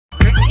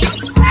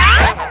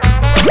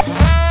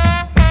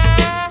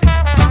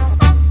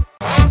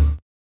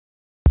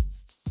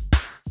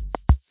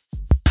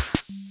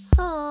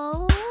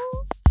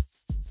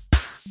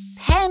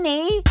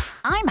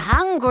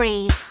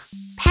hungry.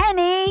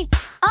 Penny,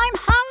 I'm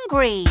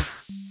hungry.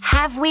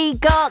 Have we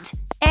got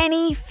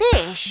any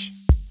fish?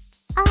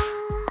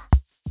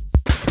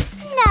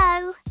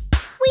 No,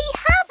 we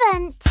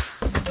haven't.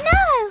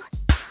 No,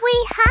 we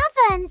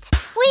haven't.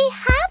 We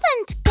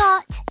haven't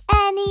got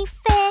any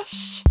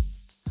fish.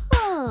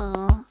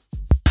 Oh.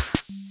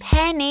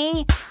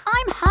 Penny,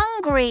 I'm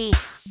hungry.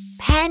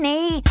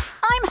 Penny,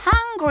 I'm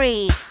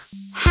hungry.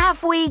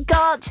 Have we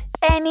got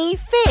any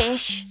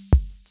fish?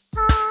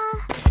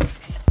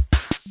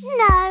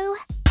 No,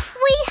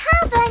 we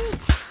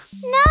haven't.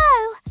 No,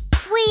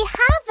 we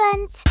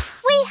haven't.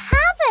 We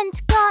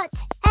haven't got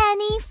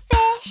any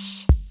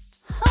fish.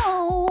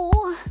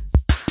 Oh.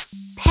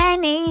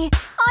 Penny,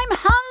 I'm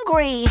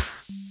hungry.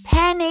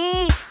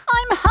 Penny,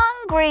 I'm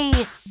hungry.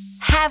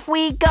 Have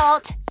we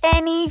got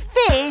any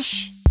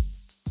fish?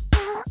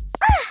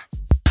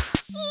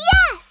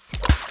 Yes,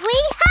 we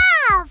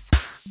have.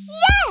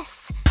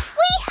 Yes,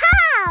 we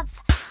have.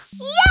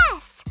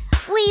 Yes,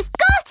 we've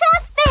got a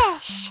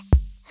fish.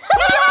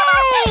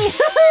 Yay!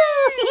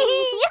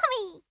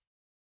 Yummy.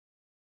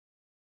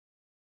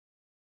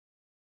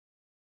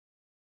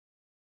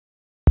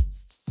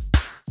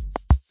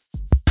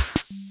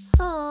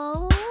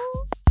 Oh.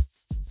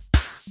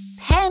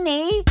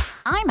 Penny,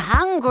 I'm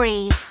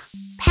hungry.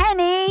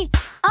 Penny,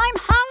 I'm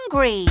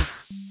hungry.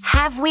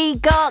 Have we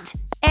got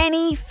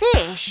any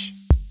fish?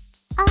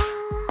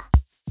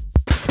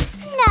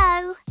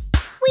 No,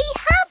 we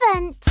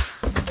haven't.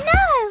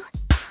 No,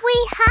 we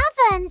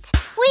haven't.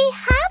 We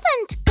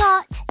haven't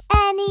got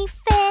any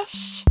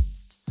fish.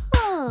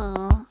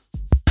 Oh.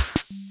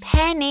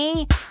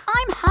 Penny,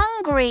 I'm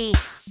hungry.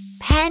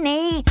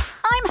 Penny,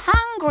 I'm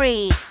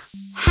hungry.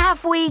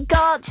 Have we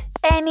got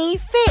any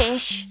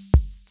fish?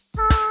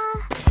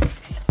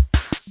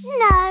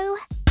 No,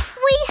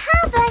 we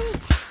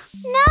haven't.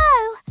 No,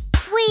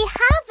 we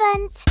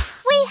haven't.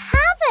 We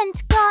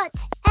haven't got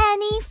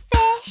any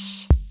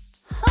fish.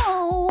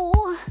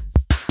 Oh.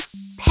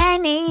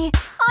 Penny,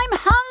 I'm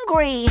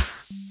hungry.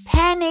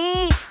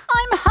 Penny,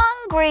 I'm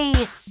hungry.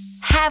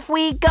 Have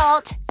we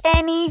got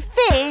any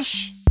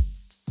fish?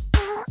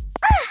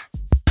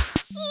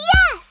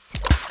 Yes,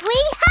 we